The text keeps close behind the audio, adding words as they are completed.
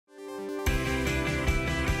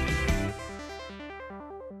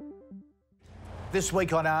This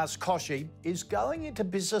week on Ask Kochie, is going into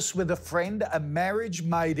business with a friend a marriage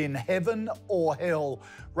made in heaven or hell?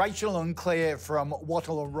 Rachel and Claire from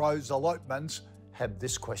Wattle and Rose Elopements have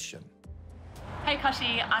this question. Hey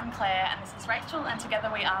Kochie, I'm Claire and this is Rachel, and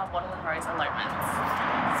together we are Wattle and Rose Elopements.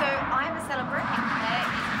 So I'm a celebrant and Claire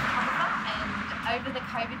is a photographer, and over the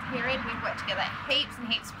COVID period we've worked together heaps and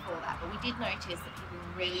heaps before that, but we did notice that people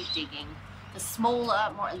were really digging the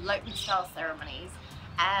smaller, more elopement style ceremonies,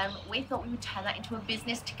 and we thought we would turn that into a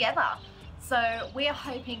business together. So we are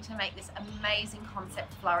hoping to make this amazing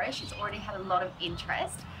concept flourish. It's already had a lot of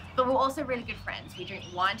interest, but we're also really good friends. We drink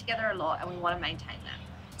wine together a lot and we want to maintain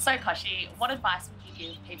that. So Kochie, what advice would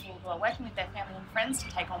you give people who are working with their family and friends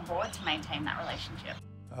to take on board to maintain that relationship?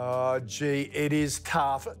 Oh, gee, it is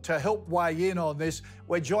tough. To help weigh in on this,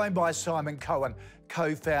 we're joined by Simon Cohen,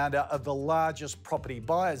 co-founder of the largest property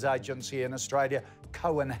buyers agency in Australia,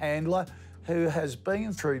 Cohen Handler, who has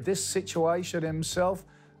been through this situation himself.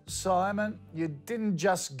 Simon, you didn't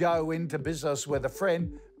just go into business with a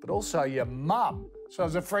friend, but also your mum. So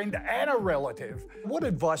as a friend and a relative. What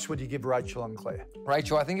advice would you give Rachel and Claire?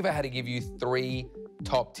 Rachel, I think if I had to give you 3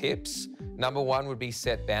 top tips, number 1 would be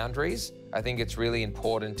set boundaries. I think it's really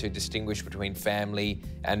important to distinguish between family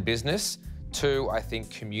and business. 2, I think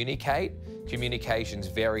communicate. Communication's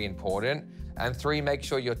very important. And 3, make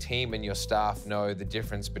sure your team and your staff know the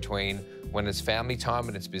difference between when it's family time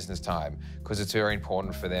and it's business time, because it's very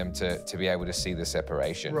important for them to be able to see the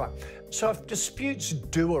separation. Right. So if disputes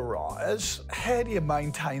do arise, how do you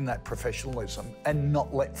maintain that professionalism and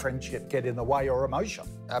not let friendship get in the way, or emotion?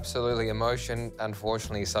 Absolutely. Emotion,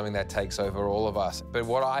 unfortunately, is something that takes over all of us. But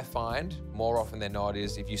what I find more often than not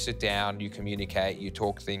is if you sit down, you communicate, you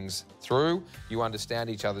talk things through, you understand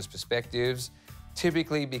each other's perspectives,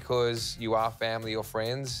 typically because you are family or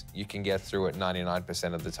friends, you can get through it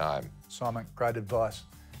 99% of the time. Simon, great advice.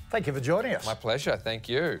 Thank you for joining us. My pleasure. Thank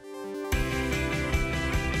you.